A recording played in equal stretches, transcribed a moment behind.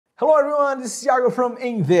Hello everyone, this is Thiago from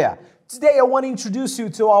ENVEA. Today I want to introduce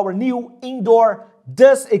you to our new indoor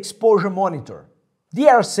dust exposure monitor, the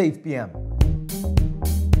AirSafe PM.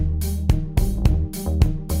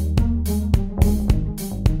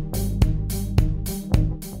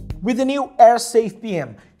 With the new AirSafe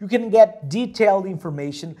PM, you can get detailed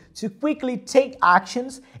information to quickly take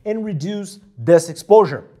actions and reduce dust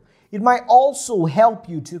exposure. It might also help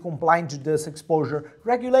you to comply to dust exposure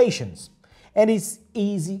regulations. And it's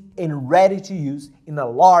easy and ready to use in a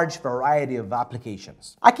large variety of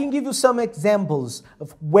applications. I can give you some examples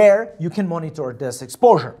of where you can monitor dust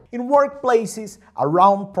exposure. In workplaces,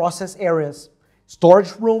 around process areas,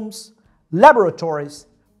 storage rooms, laboratories,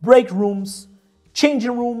 break rooms,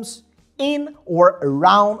 changing rooms, in or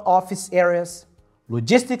around office areas,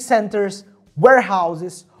 logistics centers,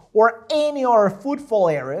 warehouses, or any other footfall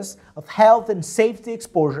areas of health and safety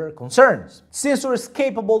exposure concerns. Sensors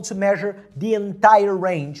capable to measure the entire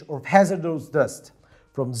range of hazardous dust,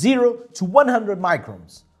 from 0 to 100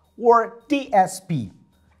 microns, or TSP.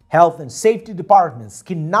 Health and safety departments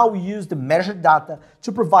can now use the measured data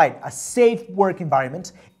to provide a safe work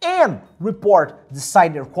environment and report the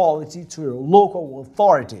site air quality to your local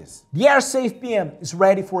authorities. The AirSafe PM is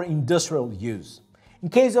ready for industrial use. In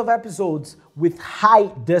case of episodes with high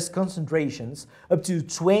dust concentrations, up to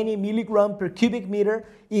 20 milligrams per cubic meter,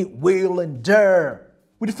 it will endure.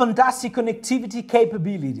 With fantastic connectivity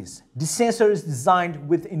capabilities, the sensor is designed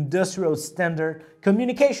with industrial standard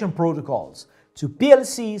communication protocols to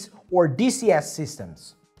PLCs or DCS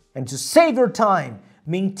systems. And to save your time,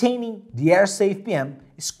 maintaining the AirSafe PM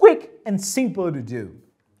is quick and simple to do.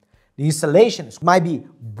 The installations might be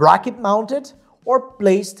bracket mounted or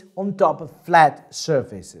placed on top of flat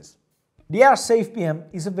surfaces. The AirSafe PM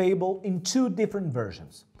is available in two different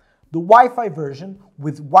versions. The Wi-Fi version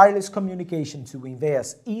with wireless communication to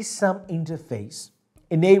ENVEA's eSIM interface,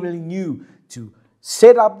 enabling you to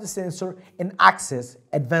set up the sensor and access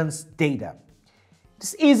advanced data.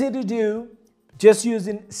 It's easy to do, just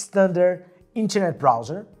using standard internet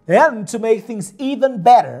browser. And to make things even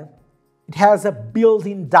better, it has a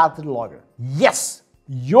built-in data logger. Yes!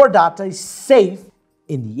 Your data is safe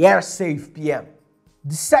in the AirSafe PM.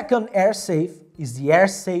 The second AirSafe is the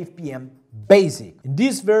AirSafe PM Basic. In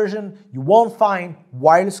this version, you won't find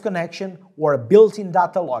wireless connection or a built-in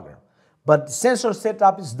data logger, but the sensor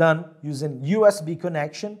setup is done using USB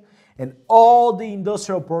connection, and all the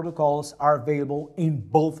industrial protocols are available in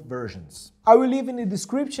both versions. I will leave in the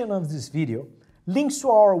description of this video links to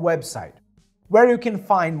our website, where you can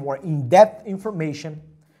find more in-depth information,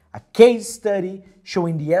 a case study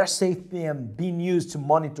showing the AirSafe PM being used to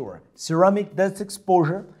monitor ceramic dust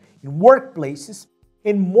exposure in workplaces,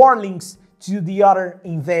 and more links to the other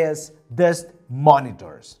ENVEA's dust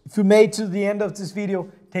monitors. If you made it to the end of this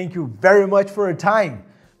video, thank you very much for your time.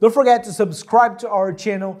 Don't forget to subscribe to our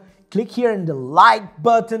channel, click here in the like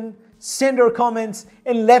button, send your comments,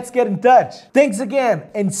 and let's get in touch. Thanks again,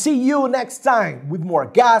 and see you next time with more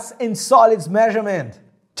gas and solids measurement.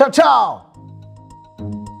 Ciao, ciao!